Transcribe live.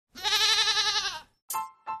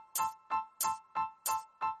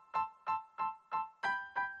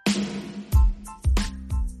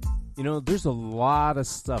You know, there's a lot of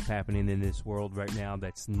stuff happening in this world right now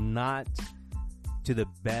that's not to the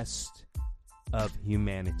best of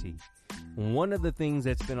humanity. One of the things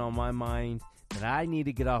that's been on my mind that I need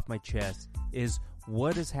to get off my chest is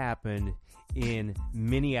what has happened in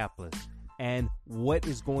Minneapolis and what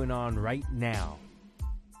is going on right now.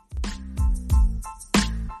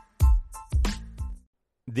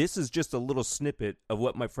 This is just a little snippet of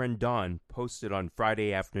what my friend Don posted on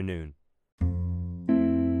Friday afternoon.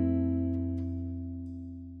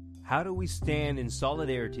 How do we stand in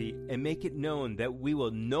solidarity and make it known that we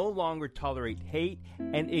will no longer tolerate hate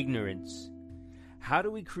and ignorance? How do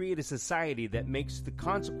we create a society that makes the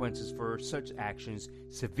consequences for such actions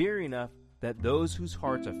severe enough that those whose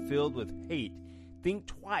hearts are filled with hate think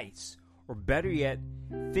twice, or better yet,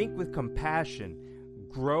 think with compassion,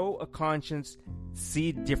 grow a conscience,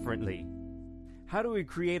 see differently? How do we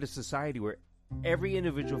create a society where every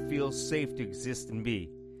individual feels safe to exist and be?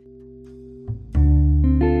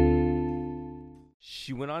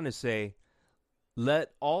 She went on to say,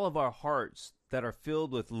 let all of our hearts that are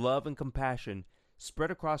filled with love and compassion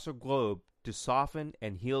spread across our globe to soften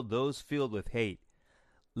and heal those filled with hate.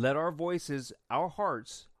 Let our voices, our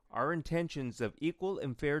hearts, our intentions of equal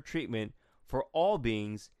and fair treatment for all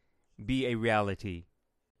beings be a reality.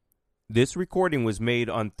 This recording was made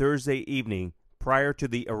on Thursday evening prior to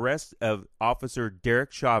the arrest of Officer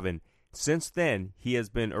Derek Chauvin. Since then, he has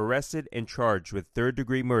been arrested and charged with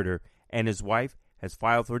third-degree murder, and his wife has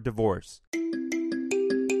filed for divorce.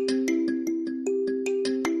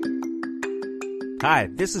 Hi,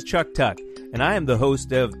 this is Chuck Tuck, and I am the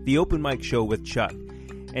host of The Open Mic Show with Chuck.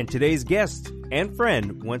 And today's guest and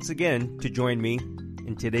friend, once again, to join me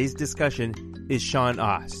in today's discussion is Sean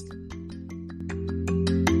Ost.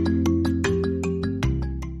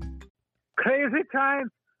 Crazy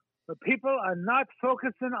times, but people are not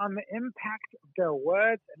focusing on the impact of their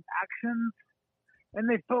words and actions, and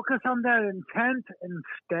they focus on their intent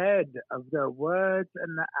instead of their words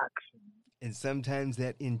and the actions. And sometimes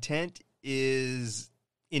that intent is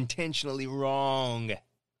intentionally wrong,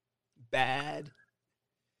 bad.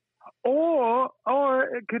 Or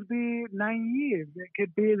it could be naive. It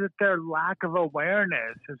could be that their lack of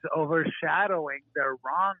awareness is overshadowing their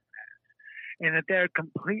wrongness, and that they're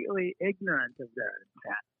completely ignorant of their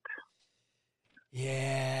intent.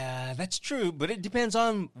 Yeah, that's true, but it depends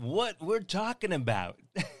on what we're talking about.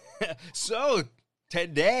 So,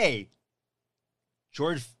 today,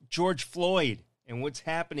 George Floyd and what's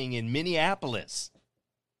happening in Minneapolis.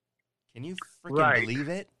 Can you freaking believe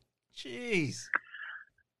it? Jeez.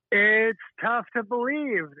 It's tough to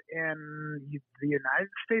believe in the United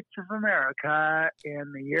States of America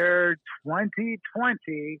in the year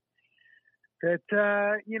 2020 that,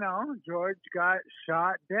 George got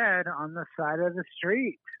shot dead on the side of the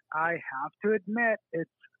street. I have to admit, it's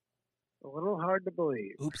a little hard to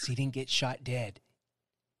believe. Oops, he didn't get shot dead.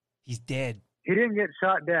 He's dead. He didn't get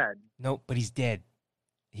shot dead. Nope, but he's dead.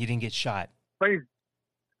 He didn't get shot. But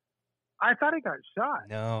I thought he got shot.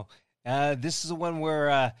 No. This is the one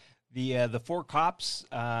where the four cops,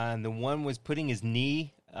 the one was putting his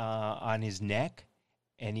knee on his neck,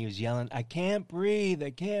 and he was yelling, I can't breathe,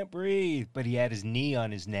 but he had his knee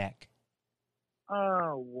on his neck.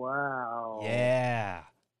 Oh, wow. Yeah.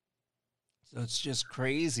 So it's just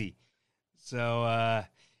crazy. So,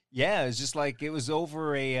 it was just like, it was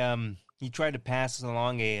over he tried to pass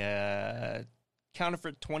along a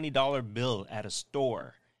counterfeit $20 bill at a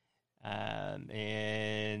store.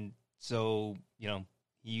 And so,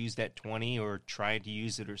 he used that 20 or tried to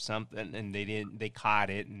use it or something, and they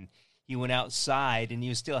caught it, and he went outside, and he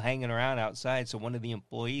was still hanging around outside. So one of the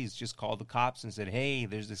employees just called the cops and said, hey,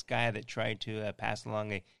 there's this guy that tried to pass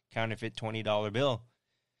along a counterfeit $20 bill.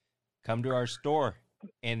 Come to our store.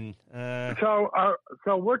 And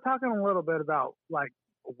So we're talking a little bit about, like,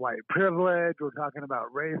 white privilege. We're talking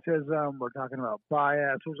about racism. We're talking about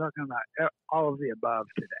bias. We're talking about all of the above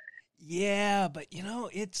today. Yeah, but,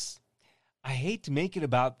 I hate to make it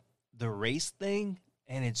about the race thing,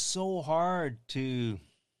 and it's so hard to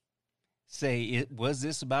say, was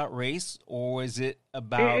this about race, or was it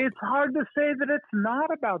about... It's hard to say that it's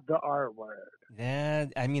not about the R word. Yeah,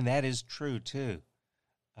 I mean, that is true, too.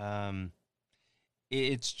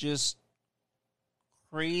 It's just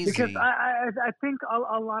crazy. Because I think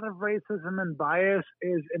a lot of racism and bias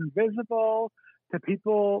is invisible to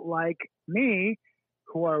people like me,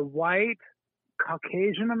 who are white,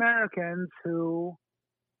 Caucasian Americans who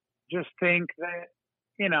just think that,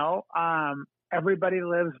 everybody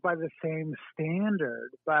lives by the same standard.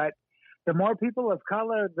 But the more people of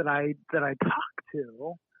color that I talk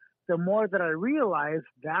to, the more that I realize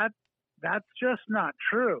that that's just not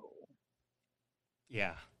true.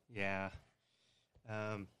 Yeah. Yeah.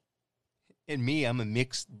 And me, I'm a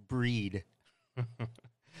mixed breed.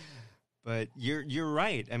 But you're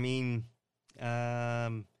right. I mean,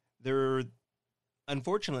 there,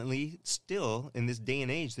 unfortunately, still in this day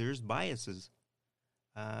and age, there's biases,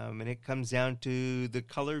 and it comes down to the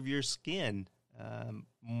color of your skin,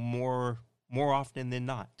 more often than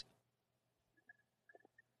not.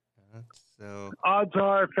 So Odds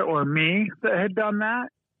are, if it were me that had done that,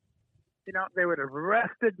 they would have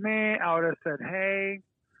arrested me. I would have said, "Hey,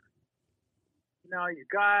 you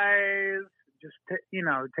guys, just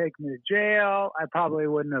take me to jail." I probably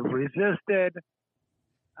wouldn't have resisted.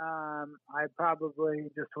 I probably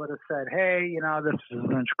just would have said, "Hey, this is a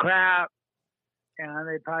bunch of crap," and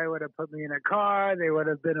they probably would have put me in a car. They would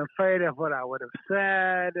have been afraid of what I would have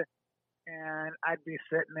said, and I'd be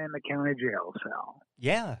sitting in the county jail cell.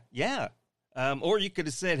 Yeah. Or you could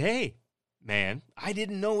have said, "Hey, man, I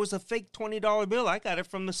didn't know it was a fake $20 bill. I got it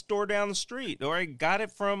from the store down the street, or I got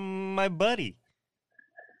it from my buddy."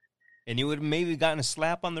 And you would have maybe gotten a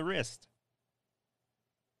slap on the wrist.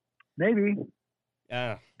 Maybe.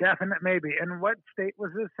 Definite maybe. And what state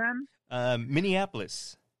was this in?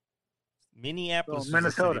 Minneapolis.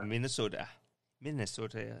 Minnesota.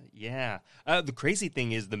 Minnesota, yeah. The crazy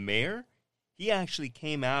thing is the mayor, he actually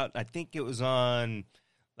came out, I think it was on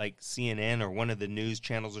like CNN or one of the news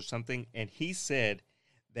channels or something, and he said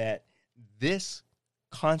that this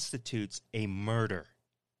constitutes a murder,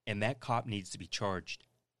 and that cop needs to be charged.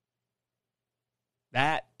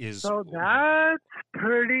 That is... So that's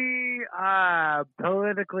pretty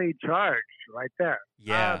politically charged right there.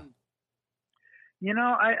 Yeah.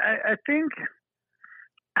 I think...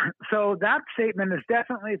 So that statement is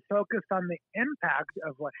definitely focused on the impact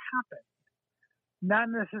of what happened, not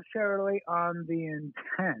necessarily on the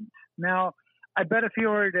intent. Now, I bet if you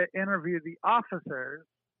were to interview the officers,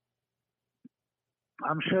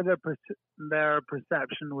 I'm sure their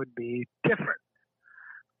perception would be different.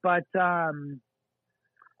 But,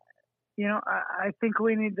 I think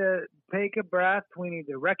we need to take a breath. We need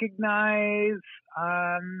to recognize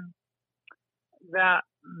that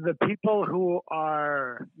the people who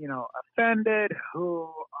are, offended, who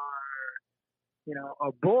are,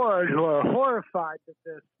 aboard, who are horrified that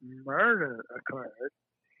this murder occurred,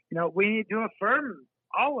 we need to affirm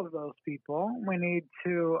all of those people. We need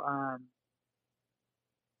to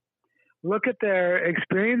look at their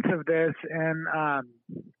experience of this, and,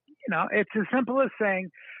 it's as simple as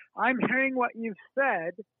saying, I'm hearing what you've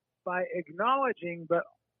said by acknowledging, but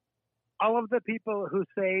all of the people who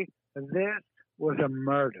say this was a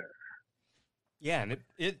murder. Yeah, and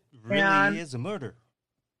it really is a murder.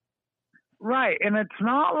 Right, and it's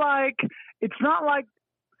not like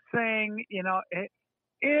saying,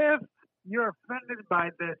 if you're offended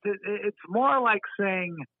by this, it's more like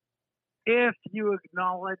saying, if you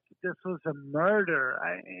acknowledge this was a murder.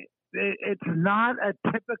 It's not a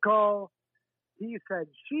typical he said,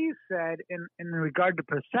 she said in regard to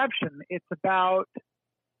perception. It's about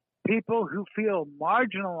people who feel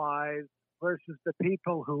marginalized versus the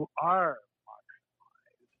people who are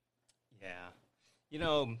marginalized.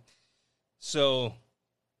 Yeah. So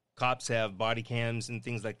cops have body cams and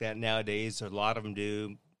things like that nowadays. A lot of them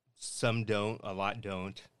do. Some don't. A lot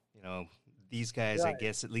don't. These guys, right. I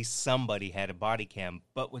guess at least somebody had a body cam.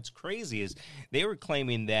 But what's crazy is they were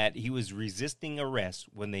claiming that he was resisting arrest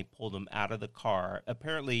when they pulled him out of the car.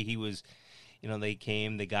 Apparently he was, they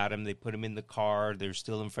came, they got him, they put him in the car. They're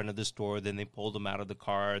still in front of the store. Then they pulled him out of the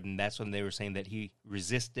car. And that's when they were saying that he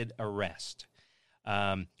resisted arrest.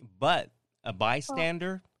 But a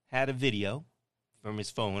bystander had a video from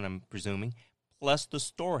his phone, I'm presuming, plus the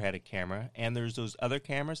store had a camera. And there's those other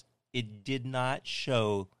cameras. It did not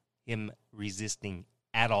show him resisting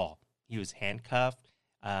at all. He was handcuffed.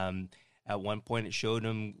 At one point, it showed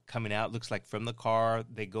him coming out. Looks like from the car.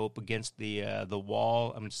 They go up against the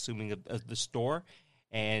wall. I'm assuming of the store,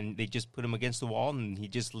 and they just put him against the wall, and he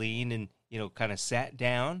just leaned and kind of sat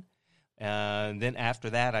down. Then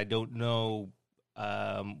after that, I don't know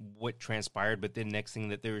what transpired. But then next thing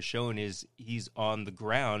that they were showing is he's on the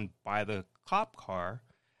ground by the cop car.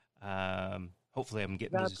 Hopefully I'm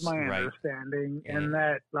getting this right. That's my understanding, and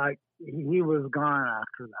that, he was gone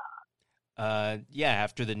after that.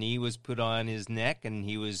 After the knee was put on his neck, and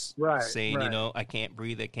he was saying, I can't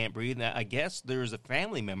breathe. Now, I guess there was a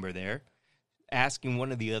family member there asking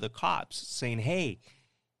one of the other cops, saying, hey,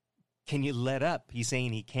 can you let up? He's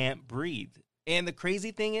saying he can't breathe. And the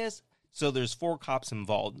crazy thing is, so there's 4 cops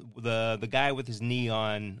involved. The guy with his knee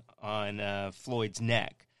on Floyd's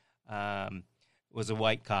neck was a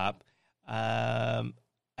white cop. I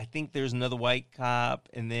think there's another white cop,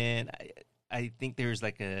 and then I think there's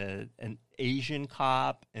like an Asian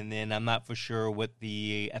cop, and then I'm not for sure what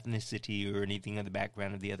the ethnicity or anything in the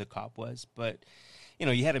background of the other cop was. But,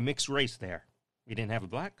 you had a mixed race there. We didn't have a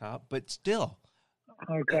black cop, but still.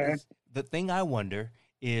 Okay. The thing I wonder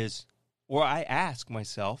is, or I ask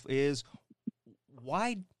myself, is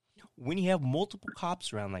why, when you have multiple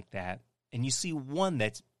cops around like that, and you see one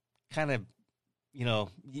that's kind of,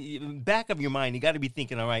 back of your mind, you got to be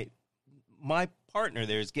thinking, all right, my partner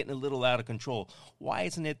there is getting a little out of control. Why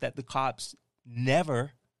isn't it that the cops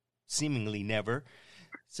seemingly never,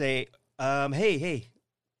 say, hey,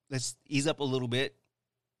 let's ease up a little bit.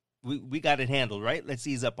 We got it handled, right? Let's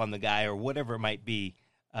ease up on the guy or whatever it might be,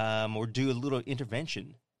 or do a little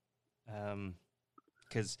intervention.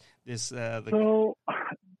 Because So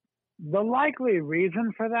the likely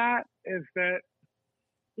reason for that is that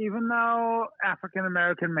even though African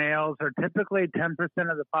American males are typically 10%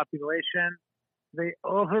 of the population, they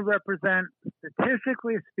overrepresent,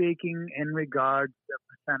 statistically speaking, in regards to the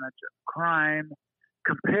percentage of crime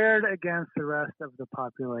compared against the rest of the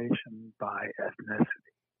population by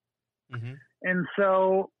ethnicity. Mm-hmm. And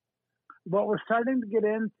so what we're starting to get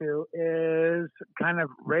into is kind of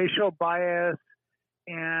racial bias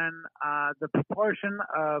and the proportion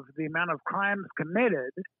of the amount of crimes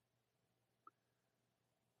committed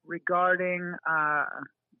regarding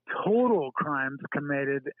total crimes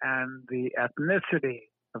committed and the ethnicity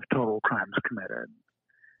of total crimes committed.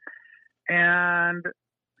 And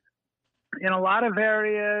in a lot of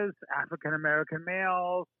areas, African American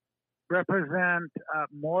males represent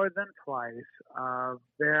more than twice of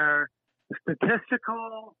their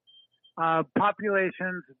statistical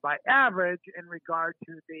populations by average in regard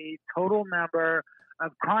to the total number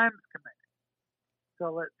of crimes committed.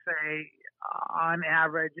 So let's say on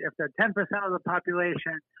average, if they're 10% of the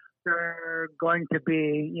population, they're going to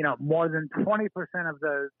be, more than 20% of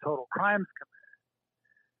the total crimes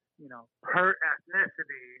committed, per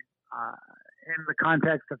ethnicity, in the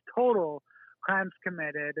context of total crimes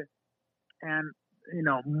committed, and,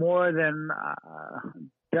 more than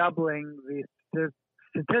doubling the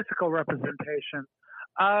statistical representation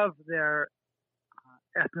of their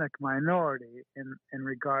ethnic minority in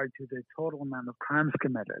regard to the total amount of crimes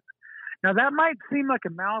committed. Now, that might seem like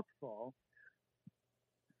a mouthful,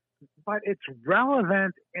 but it's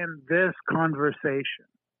relevant in this conversation.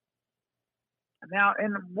 Now,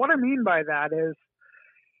 and what I mean by that is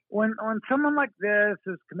when someone like this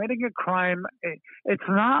is committing a crime, it's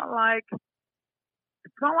not like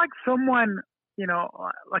someone,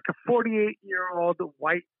 like a 48-year-old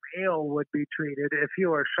white male would be treated if you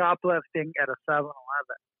were shoplifting at a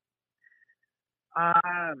 7-Eleven.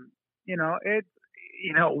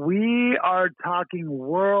 We are talking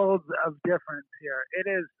worlds of difference here.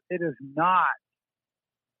 It is not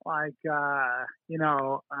like,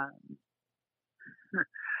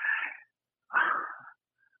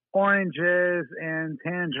 oranges and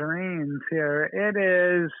tangerines here. It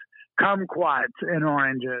is kumquats and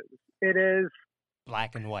oranges. It is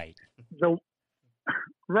black and white.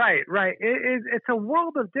 Right. It's a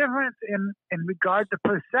world of difference in regard to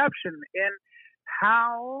perception and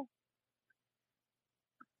how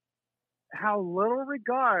little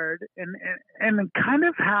regard and kind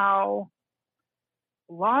of how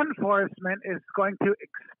law enforcement is going to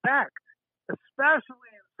expect,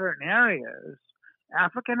 especially in certain areas,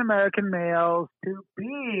 African American males to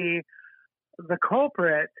be the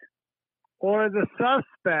culprit or the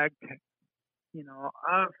suspect,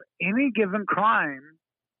 of any given crime,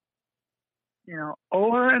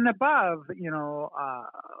 over and above,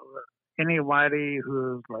 anybody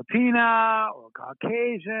who's Latina or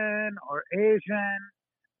Caucasian or Asian,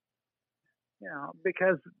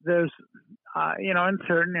 because there's, in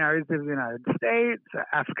certain areas of the United States,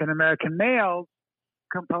 African American males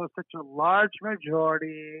compose such a large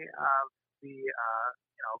majority of the,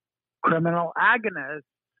 criminal agonists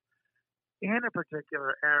in a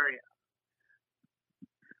particular area.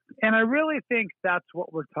 And I really think that's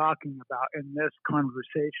what we're talking about in this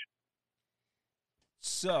conversation.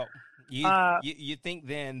 So you think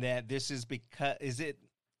then that this is because, is it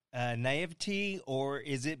naivety, or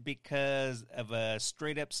is it because of a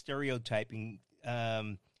straight up stereotyping,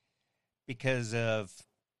 because of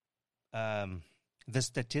the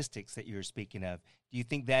statistics that you're speaking of? Do you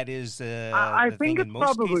think that is I the think thing it's in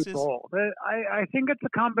most probably cases? both. I think it's a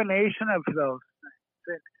combination of those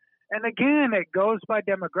things. And again, it goes by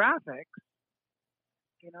demographics.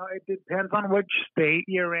 It depends on which state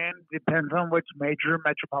you're in, depends on which major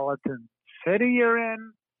metropolitan city you're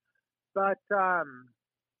in. But,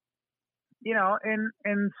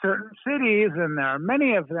 in certain cities, and there are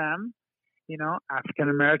many of them, African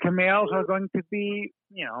American males are going to be,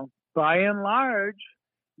 by and large,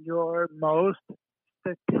 your most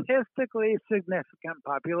statistically significant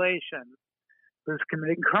population who's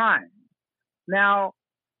committing crime. Now,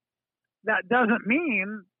 that doesn't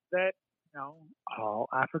mean that all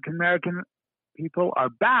African American people are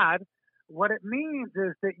bad. What it means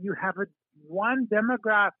is that you have one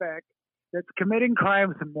demographic that's committing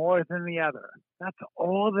crimes more than the other. That's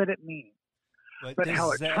all that it means. But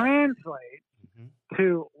how it translates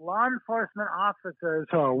to law enforcement officers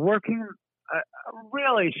who are working a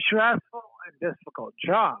really stressful and difficult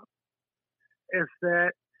job is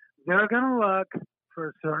that they're going to look for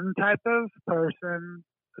a certain type of person,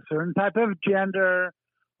 a certain type of gender,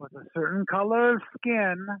 with a certain color of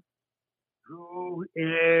skin who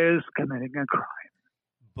is committing a crime.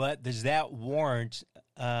 But does that warrant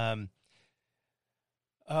a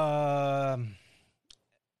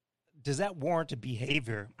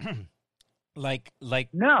behavior like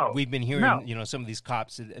no, we've been hearing, some of these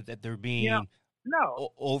cops that they're being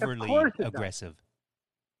overly aggressive?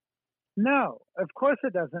 No, of course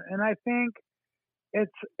it doesn't. And I think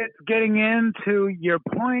it's getting into your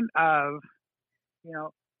point of,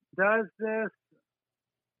 does this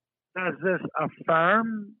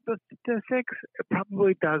affirm the statistics? It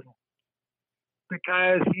probably doesn't.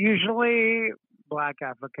 Because usually Black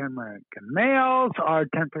African American males are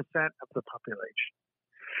 10% of the population.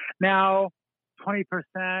 Now, 20%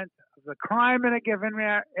 of the crime in a given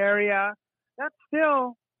area, that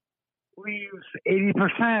still leaves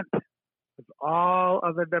 80% of all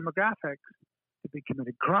other demographics to be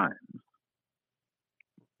committed crimes.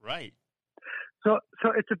 Right. So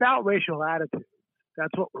it's about racial attitudes.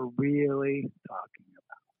 That's what we're really talking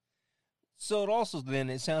about. So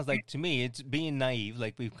it sounds like to me, it's being naive,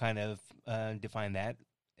 like we've kind of defined that,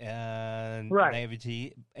 right.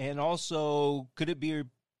 Naivety, and also could it be a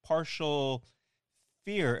partial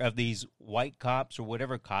fear of these white cops or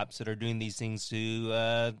whatever cops that are doing these things to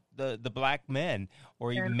the black men,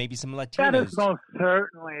 or even maybe some Latinos? That is most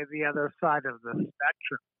certainly the other side of the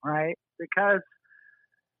spectrum, right? Because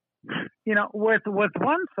with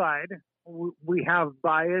one side, we have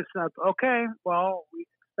bias of, okay, well, we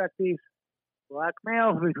expect these Black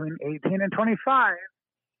males between 18 and 25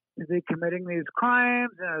 to be committing these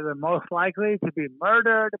crimes, and they're most likely to be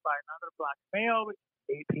murdered by another Black male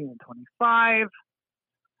between 18 and 25.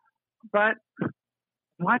 But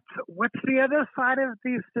what's the other side of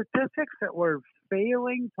these statistics that we're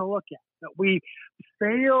failing to look at, that we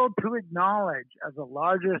fail to acknowledge as a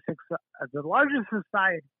larger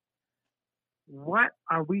society? What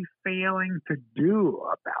are we failing to do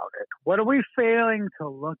about it? What are we failing to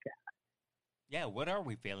look at? Yeah, what are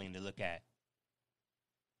we failing to look at?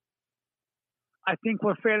 I think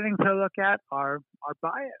we're failing to look at our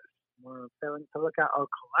bias. We're failing to look at our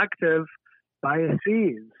collective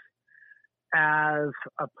biases as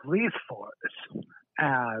a police force,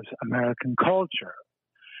 as American culture.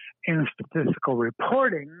 In statistical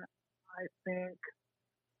reporting, I think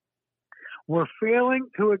we're failing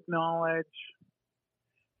to acknowledge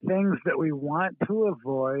things that we want to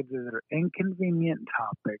avoid that are inconvenient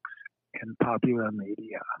topics in popular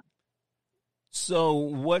media. So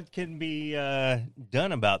what can be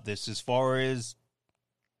done about this as far as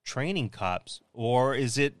training cops? Or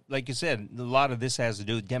is it, like you said, a lot of this has to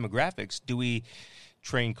do with demographics. Do we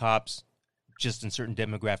train cops just in certain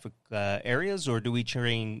demographic areas, or do we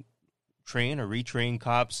train or retrain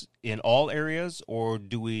cops in all areas, or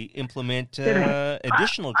do we implement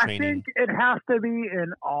additional training? I think it has to be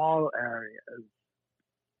in all areas.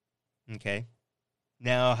 Okay.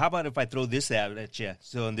 Now, how about if I throw this out at you?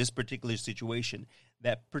 So in this particular situation,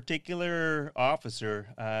 that particular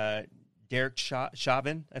officer, Derek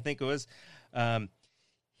Chauvin, I think it was,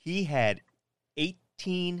 he had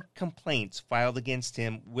 18 complaints filed against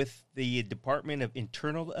him with the Department of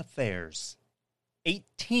Internal Affairs.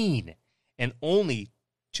 18! And only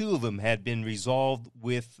 2 of them had been resolved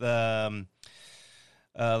with some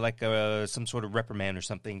sort of reprimand or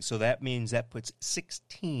something. So that means that puts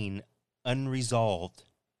 16 unresolved.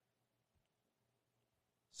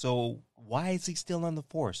 So why is he still on the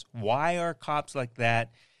force? Why are cops like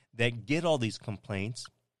that get all these complaints,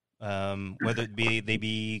 whether it be they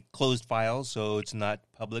be closed files, so it's not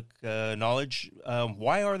public knowledge?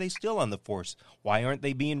 Why are they still on the force? Why aren't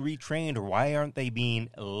they being retrained, or why aren't they being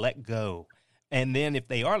let go? And then if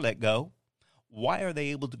they are let go, why are they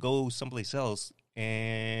able to go someplace else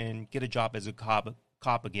and get a job as a cop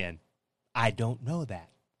again? I don't know that.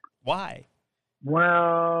 Why?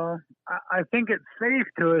 Well, I think it's safe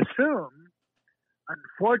to assume,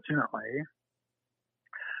 unfortunately,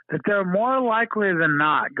 that they're more likely than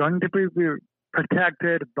going to be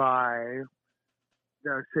protected by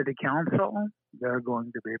their city council, They're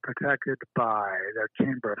going to be protected by their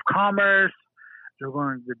Chamber of Commerce. They're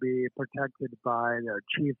going to be protected by their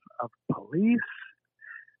chief of police.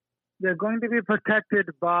 They're going to be protected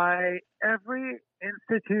by every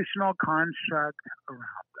institutional construct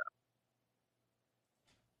around them.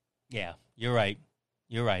 Yeah, you're right.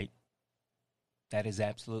 You're right. That is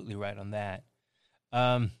absolutely right on that.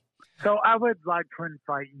 So I would like to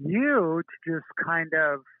invite you to just kind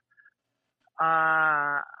of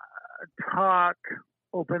talk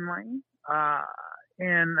openly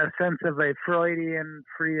in a sense of a Freudian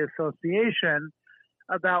free association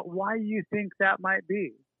about why you think that might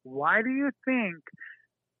be. Why do you think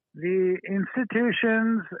the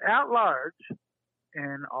institutions at large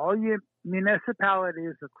in all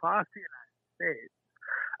municipalities across the United States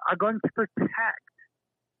are going to protect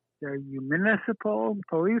their municipal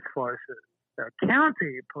police forces, their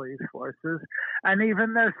county police forces, and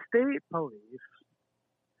even their state police,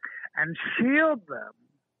 and shield them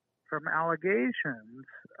from allegations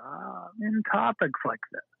in topics like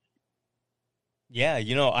this? Yeah,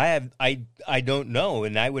 I don't know,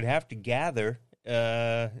 and I would have to gather,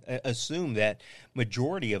 assume that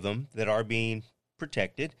majority of them that are being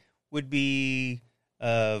protected would be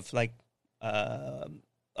of like a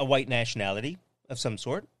white nationality of some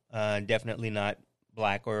sort. Definitely not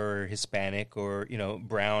black or Hispanic or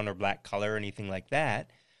brown or black color or anything like that.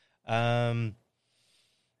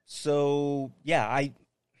 So yeah,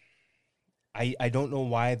 I don't know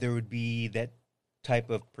why there would be that type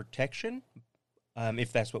of protection,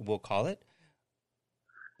 if that's what we'll call it.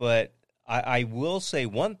 But I will say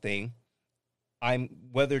one thing: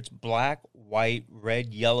 whether it's black, white,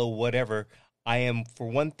 red, yellow, whatever. I am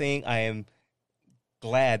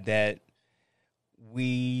glad that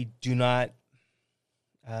we do not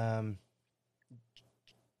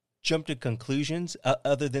jump to conclusions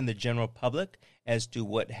other than the general public as to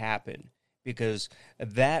what happened, because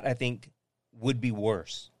that, I think, would be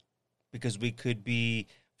worse, because we could be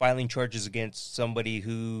filing charges against somebody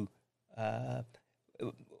who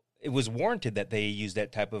it was warranted that they used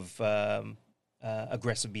that type of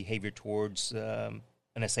aggressive behavior towards an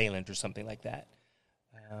assailant or something like that.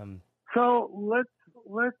 So let's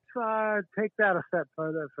take that a step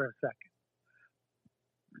further for a second.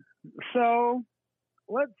 So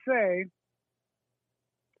let's say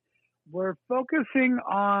we're focusing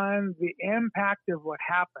on the impact of what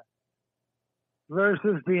happened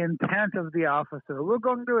versus the intent of the officer. We're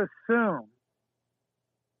going to assume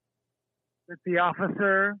that the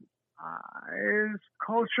officer is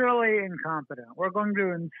culturally incompetent. We're going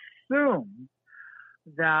to assume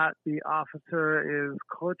that the officer is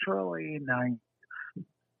culturally naive.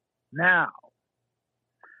 Now,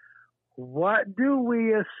 what do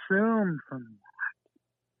we assume from that?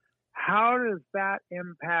 How does that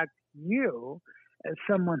impact you as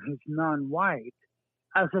someone who's non-white,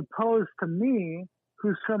 as opposed to me,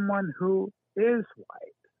 who's someone who is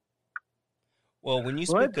white? Well, when you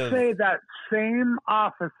speak Let's say that same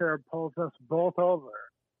officer pulls us both over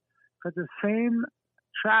for the same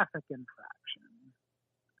traffic infraction.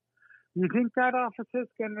 You think that officer is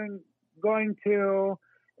going to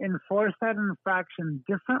enforce that infraction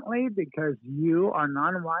differently because you are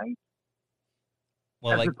non-white,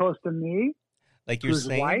 as opposed to me, like you're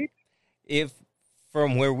saying, white? If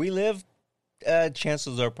from where we live,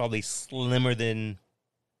 chances are probably slimmer than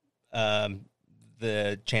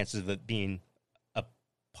the chances of it being a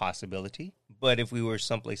possibility. But if we were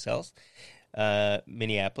someplace else,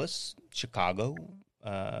 Minneapolis, Chicago.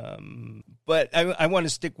 But I want to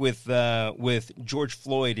stick with George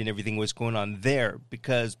Floyd and everything that's going on there,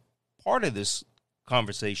 because part of this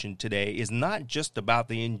conversation today is not just about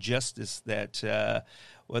the injustice that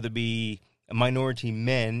whether it be minority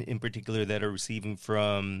men in particular that are receiving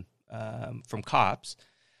from cops.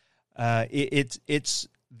 It's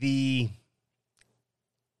the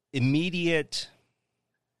immediate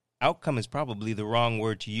outcome is probably the wrong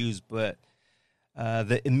word to use, but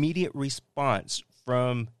the immediate response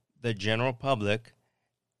from the general public,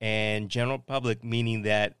 and general public meaning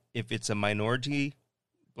that if it's a minority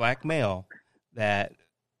black male that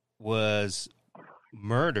was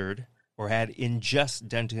murdered or had injustice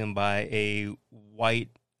done to him by a white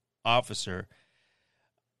officer,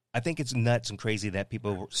 I think it's nuts and crazy that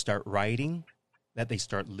people start rioting, that they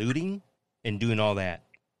start looting and doing all that.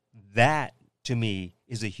 That, to me,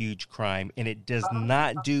 is a huge crime, and it does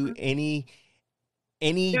not do anything.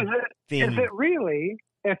 Is it really,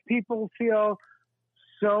 if people feel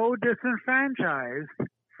so disenfranchised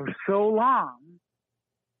for so long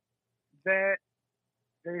that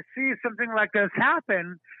they see something like this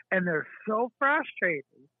happen and they're so frustrated,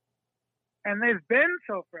 and they've been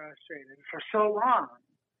so frustrated for so long,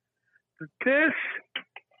 this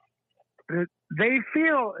they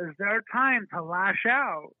feel is their time to lash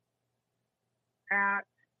out at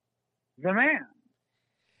the man.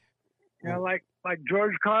 Like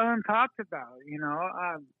George Carlin talked about.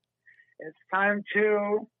 It's time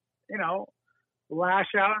to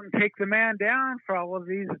lash out and take the man down for all of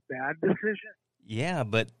these bad decisions. Yeah,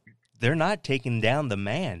 but they're not taking down the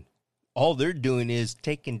man. All they're doing is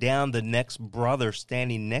taking down the next brother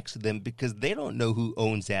standing next to them because they don't know who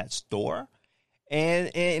owns that store. And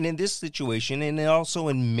in this situation, and also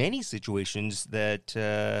in many situations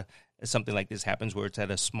that something like this happens where it's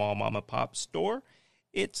at a small mom and pop store,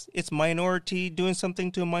 it's minority doing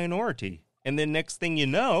something to a minority. And then next thing you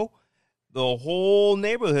know, the whole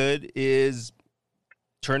neighborhood is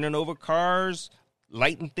turning over cars,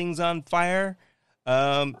 lighting things on fire.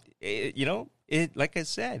 Like I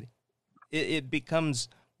said, it becomes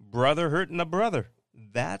brother hurting a brother.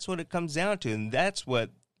 That's what it comes down to. And that's what,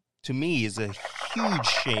 to me, is a huge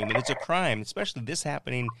shame. And it's a crime, especially this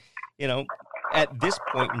happening, at this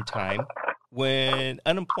point in time when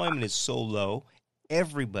unemployment is so low,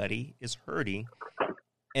 everybody is hurting,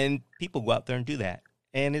 and people go out there and do that.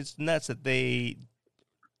 And it's nuts that they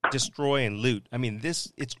destroy and loot. I mean,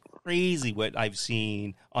 it's crazy what I've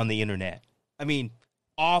seen on the internet. I mean,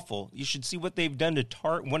 awful. You should see what they've done to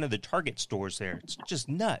one of the Target stores there. It's just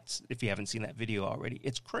nuts. If you haven't seen that video already,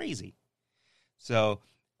 it's crazy. So,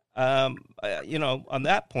 on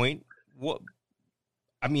that point, are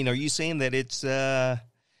you saying that it's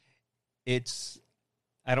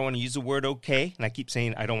I don't want to use the word okay, and I keep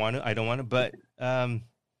saying I don't want to, but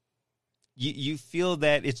you feel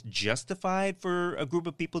that it's justified for a group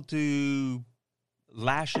of people to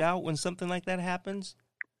lash out when something like that happens?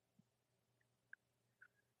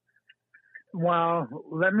 Well,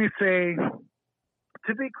 let me say,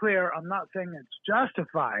 to be clear, I'm not saying it's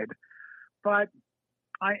justified, but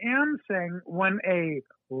I am saying when a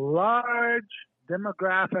large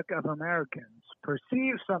demographic of Americans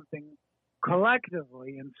perceive something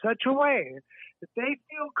collectively in such a way that they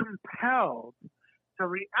feel compelled to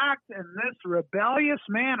react in this rebellious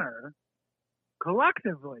manner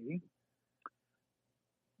collectively,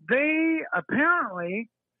 they apparently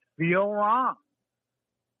feel wrong.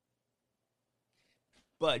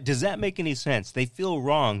 But does that make any sense? They feel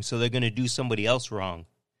wrong, so they're going to do somebody else wrong.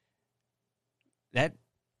 That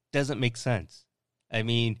doesn't make sense. I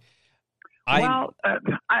mean, I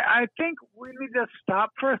think we need to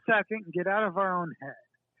stop for a second and get out of our own head.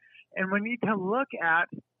 And we need to look at,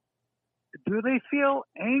 do they feel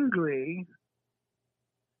angry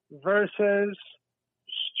versus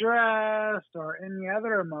stressed or any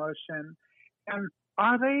other emotion? And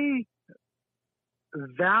are they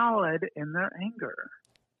valid in their anger?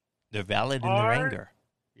 They're valid in their anger.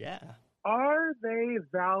 Yeah. Are they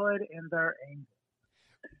valid in their anger?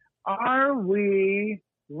 Are we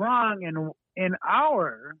wrong in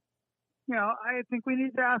our, I think we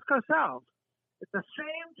need to ask ourselves, at the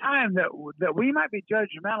same time that we might be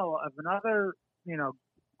judgmental of another,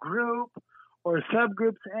 group or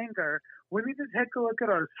subgroup's anger, we need to take a look at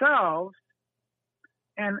ourselves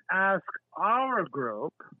and ask our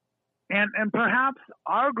group, and perhaps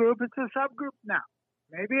our group is a subgroup now.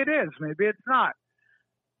 Maybe it is, maybe it's not.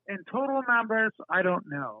 In total numbers, I don't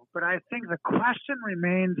know. But I think the question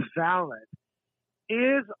remains valid.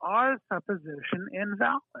 Is our supposition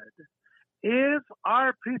invalid? Is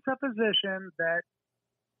our presupposition that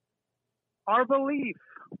our belief,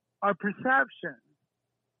 our perception,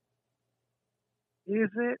 is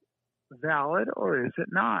it valid or is it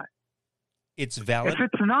not? It's valid. If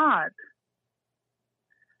it's not,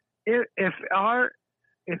 if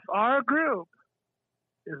our group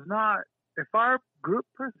is not, if our group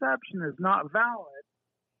perception is not valid,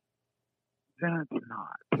 then it's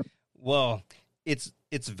not. Well, it's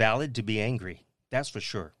valid to be angry. That's for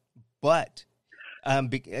sure. But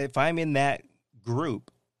if I'm in that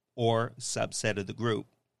group or subset of the group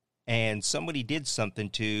and somebody did something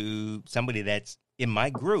to somebody that's in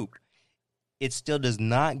my group, it still does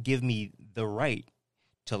not give me the right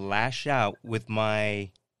to lash out with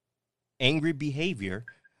my angry behavior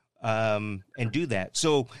and do that.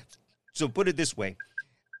 So put it this way.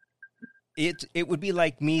 It would be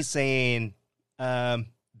like me saying,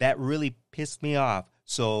 that really pissed me off.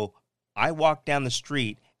 So I walked down the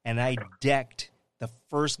street and I decked the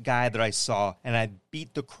first guy that I saw and I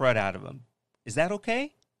beat the crud out of him. Is that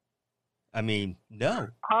okay? I mean, no.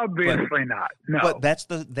 Obviously not. No. But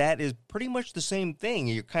that is pretty much the same thing.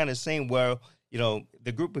 You're kind of saying, well,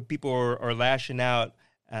 the group of people are lashing out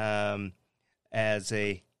as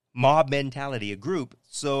a mob mentality, a group.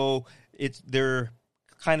 So they're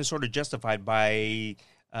kind of sort of justified by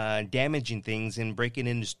damaging things and breaking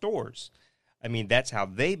into stores. I mean, that's how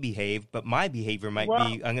they behave, but my behavior might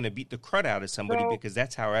be I'm going to beat the crud out of somebody because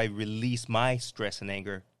that's how I release my stress and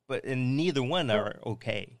anger. And neither one are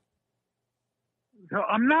okay. So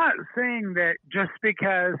I'm not saying that just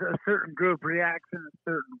because a certain group reacts in a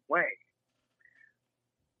certain way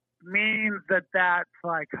means that that's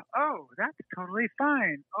like, oh, that's totally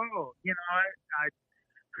fine. Oh, I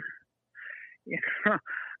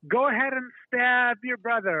go ahead and stab your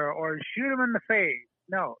brother or shoot him in the face.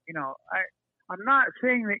 No, I'm not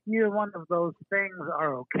saying that either one of those things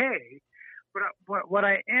are okay. But what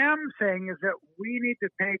I am saying is that we need to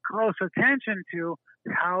pay close attention to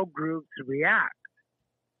how groups react.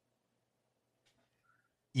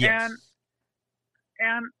 Yes.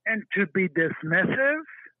 And to be dismissive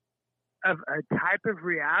of a type of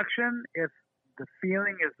reaction if the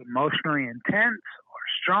feeling is emotionally intense or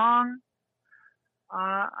strong,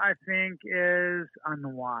 I think is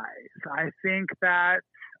unwise. I think that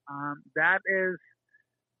that is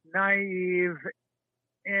naive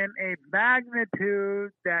in a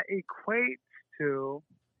magnitude that equates to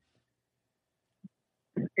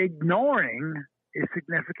ignoring a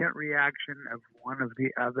significant reaction of one of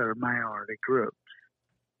the other minority groups.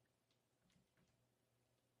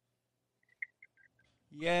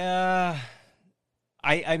 Yeah.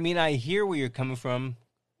 I mean, I hear where you're coming from,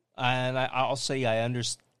 and I'll say I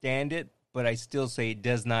understand it, but I still say it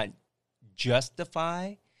does not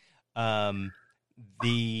justify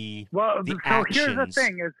the so actions. Here's the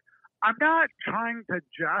thing is, I'm not trying to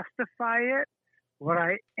justify it. What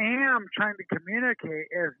I am trying to communicate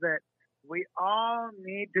is that we all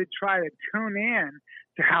need to try to tune in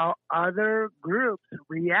to how other groups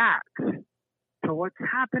react to what's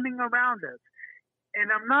happening around us. And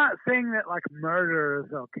I'm not saying that, like, murder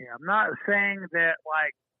is okay. I'm not saying that,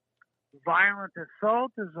 like, violent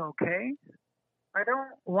assault is okay. I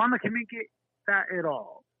don't want to communicate that at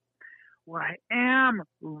all. What I am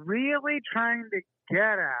really trying to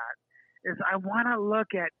get at is I want to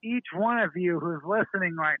look at each one of you who's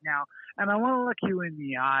listening right now, and I want to look you in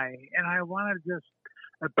the eye, and I want to just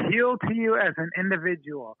appeal to you as an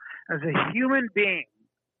individual, as a human being.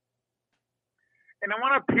 And I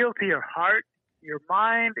want to appeal to your heart, your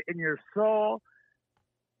mind, and your soul,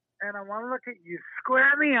 and I want to look at you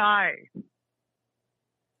square in the eye.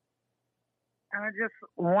 And I just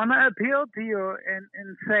want to appeal to you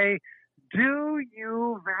and say, do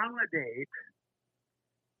you validate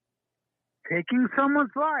taking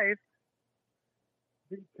someone's life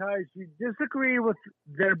because you disagree with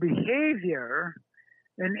their behavior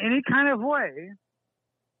in any kind of way?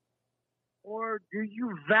 Or do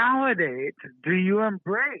you validate, do you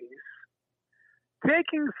embrace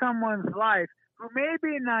taking someone's life who may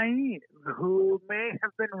be naive, who may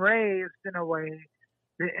have been raised in a way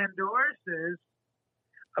that endorses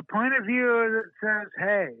a point of view that says,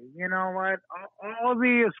 hey, you know what, all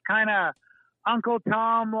these kind of Uncle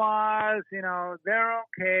Tom laws, they're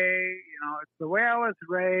okay, it's the way I was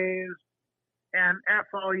raised, and F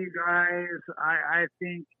all you guys, I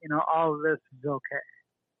think, all of this is okay.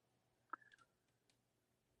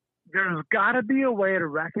 There's got to be a way to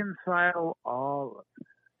reconcile all of this.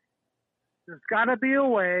 There's got to be a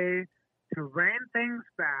way to rein things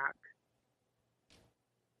back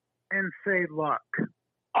and say, look,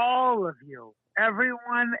 all of you,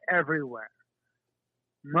 everyone, everywhere,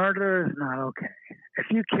 murder is not okay. If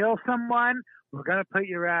you kill someone, we're going to put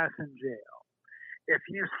your ass in jail. If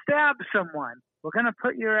you stab someone, we're going to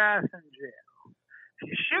put your ass in jail. If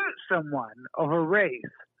you shoot someone over race,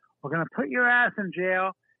 we're going to put your ass in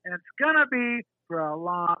jail, and it's going to be for a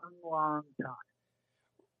long, long time.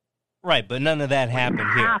 Right, but none of that happened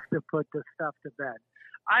here. We have to put this stuff to bed.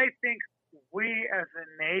 I think we as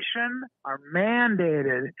a nation are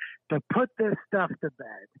mandated to put this stuff to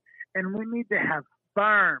bed. And we need to have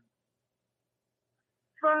firm,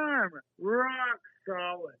 rock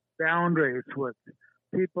solid boundaries with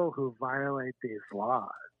people who violate these laws.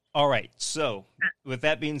 All right. So, with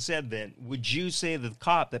that being said, then, would you say the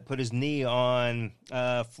cop that put his knee on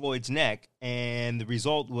Floyd's neck and the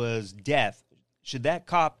result was death, should that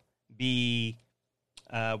cop be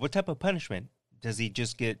what type of punishment? Does he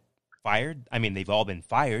just get fired? I mean, they've all been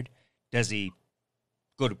fired. Does he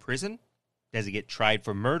go to prison? Does he get tried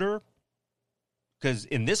for murder? Because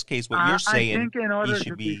in this case, what you're saying, I think in order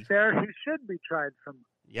to be fair, he should be tried for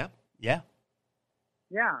murder. Yeah.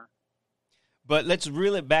 But let's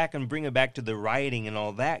reel it back and bring it back to the rioting and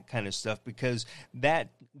all that kind of stuff, because that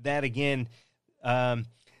again,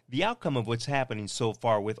 the outcome of what's happening so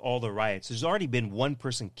far with all the riots, there's already been one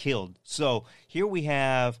person killed. So here we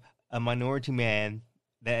have a minority man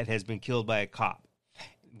that has been killed by a cop.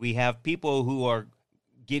 We have people who are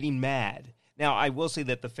getting mad. Now, I will say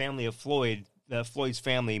that the family of Floyd's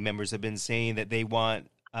family members have been saying that they want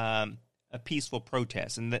a peaceful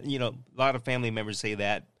protest. And, that, a lot of family members say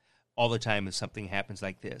that all the time if something happens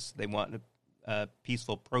like this. They want a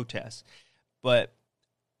peaceful protest. But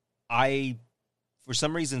for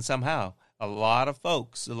some reason, somehow, a lot of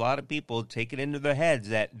people take it into their heads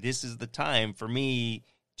that this is the time for me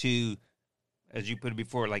to, as you put it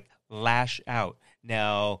before, like lash out.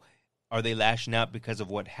 Now, are they lashing out because of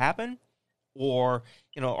what happened? Or,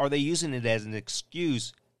 are they using it as an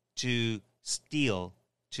excuse to steal,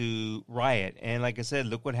 to riot? And like I said,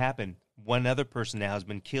 look what happened. One other person now has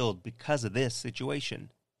been killed because of this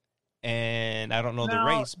situation. And I don't know the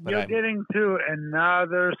race, but you're getting to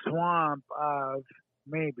another swamp of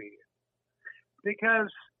maybe. Because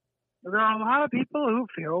there are a lot of people who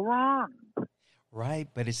feel wrong. Right,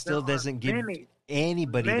 but it still doesn't give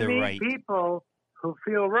anybody the right. Many people who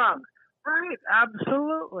feel wrong. Right,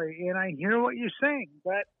 absolutely. And I hear what you're saying,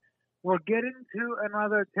 but we're getting to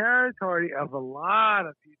another territory of a lot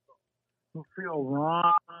of people who feel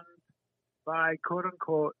wronged by, quote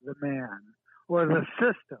unquote, the man or the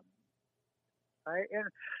system. Right?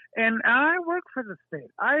 And I work for the state.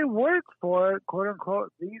 I work for, quote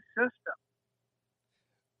unquote, the system.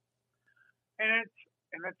 And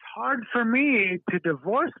it's hard for me to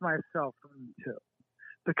divorce myself from the two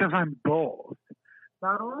because I'm both.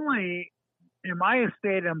 Not only am I a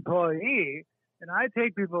state employee and I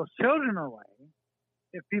take people's children away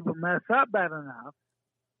if people mess up bad enough,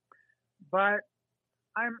 but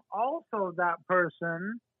I'm also that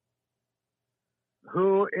person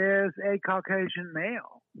who is a Caucasian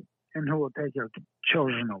male and who will take your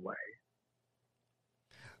children away.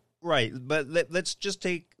 Right, but let's just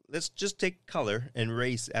take color and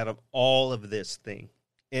race out of all of this thing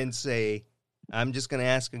and say, I'm just going to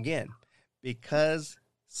ask again, because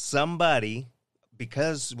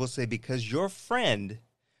your friend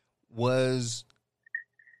was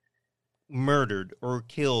murdered or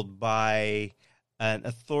killed by an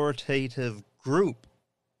authoritative group,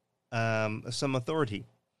 some authority,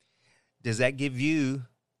 does that give you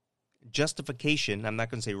justification? I'm not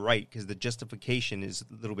going to say right, because the justification is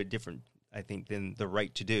a little bit different, I think, than the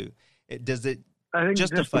right to do. Does it I think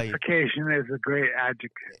justify justification is a great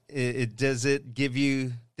adjective. Does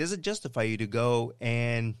it justify you to go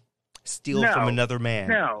and steal from another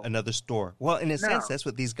man, another store? Well, in a sense, that's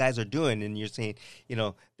what these guys are doing. And you're saying,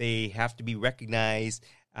 they have to be recognized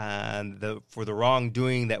for the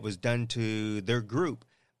wrongdoing that was done to their group.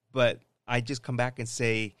 But I just come back and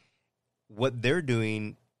say what they're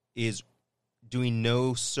doing is doing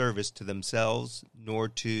no service to themselves, nor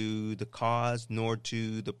to the cause, nor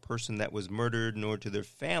to the person that was murdered, nor to their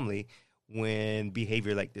family when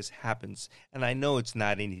behavior like this happens. And I know it's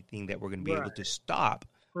not anything that we're going to be able to stop,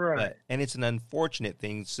 and it's an unfortunate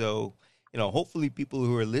thing. So, hopefully people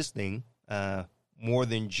who are listening, more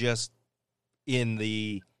than just in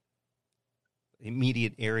the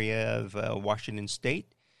immediate area of Washington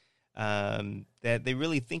State, that they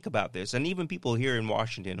really think about this, and even people here in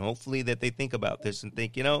Washington, hopefully that they think about this and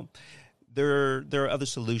think, there are other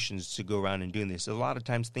solutions to go around and doing this. A lot of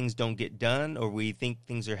times things don't get done, or we think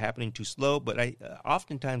things are happening too slow, but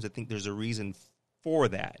oftentimes I think there's a reason for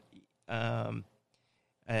that.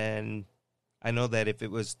 And I know that if it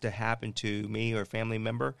was to happen to me or a family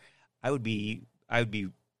member, I would be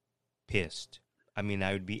pissed. I mean,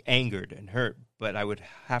 I would be angered and hurt, but I would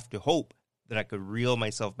have to hope that I could reel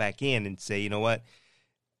myself back in and say, you know what,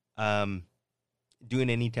 doing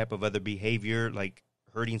any type of other behavior, like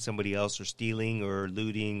hurting somebody else or stealing or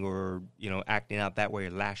looting or, acting out that way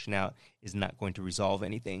or lashing out, is not going to resolve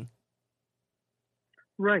anything.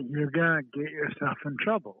 Right. You're going to get yourself in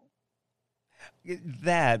trouble.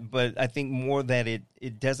 That, but I think more that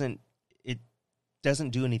it doesn't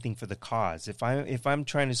do anything for the cause. If I'm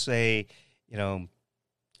trying to say,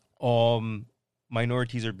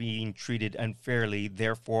 minorities are being treated unfairly,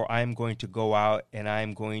 therefore I'm going to go out and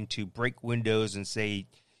I'm going to break windows and say,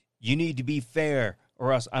 you need to be fair,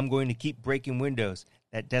 or else I'm going to keep breaking windows.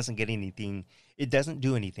 That doesn't get anything. It doesn't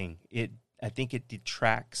do anything. I think it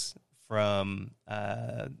detracts from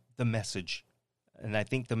the message. And I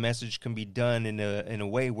think the message can be done in a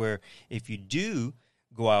way where if you do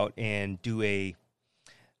go out and do a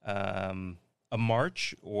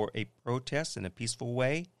march or a protest in a peaceful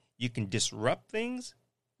way, you can disrupt things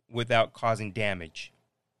without causing damage.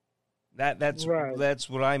 That's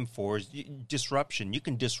what I'm for, is disruption. You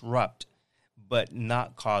can disrupt, but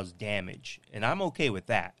not cause damage, and I'm okay with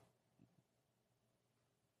that.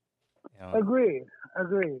 Agreed.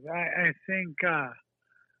 I think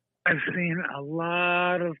I've seen a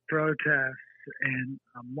lot of protests, and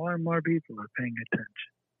more and more people are paying attention.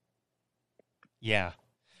 Yeah.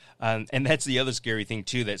 And that's the other scary thing,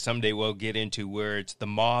 too, that someday we'll get into, where it's the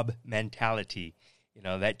mob mentality. You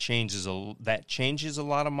know, that changes a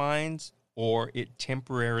lot of minds, or it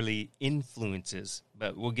temporarily influences.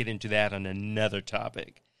 But we'll get into that on another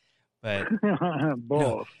topic. But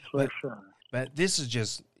both, for sure. But this is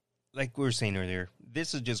just, like we were saying earlier,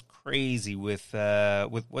 this is just crazy with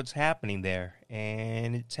what's happening there,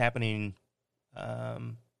 and it's happening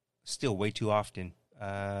still way too often.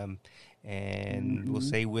 And we'll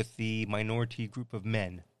say with the minority group of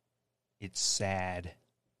men, it's sad.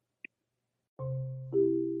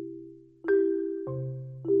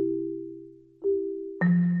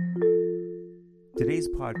 Today's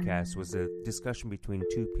podcast was a discussion between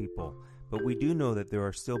two people, but we do know that there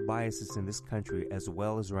are still biases in this country as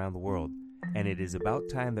well as around the world, and it is about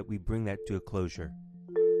time that we bring that to a closure.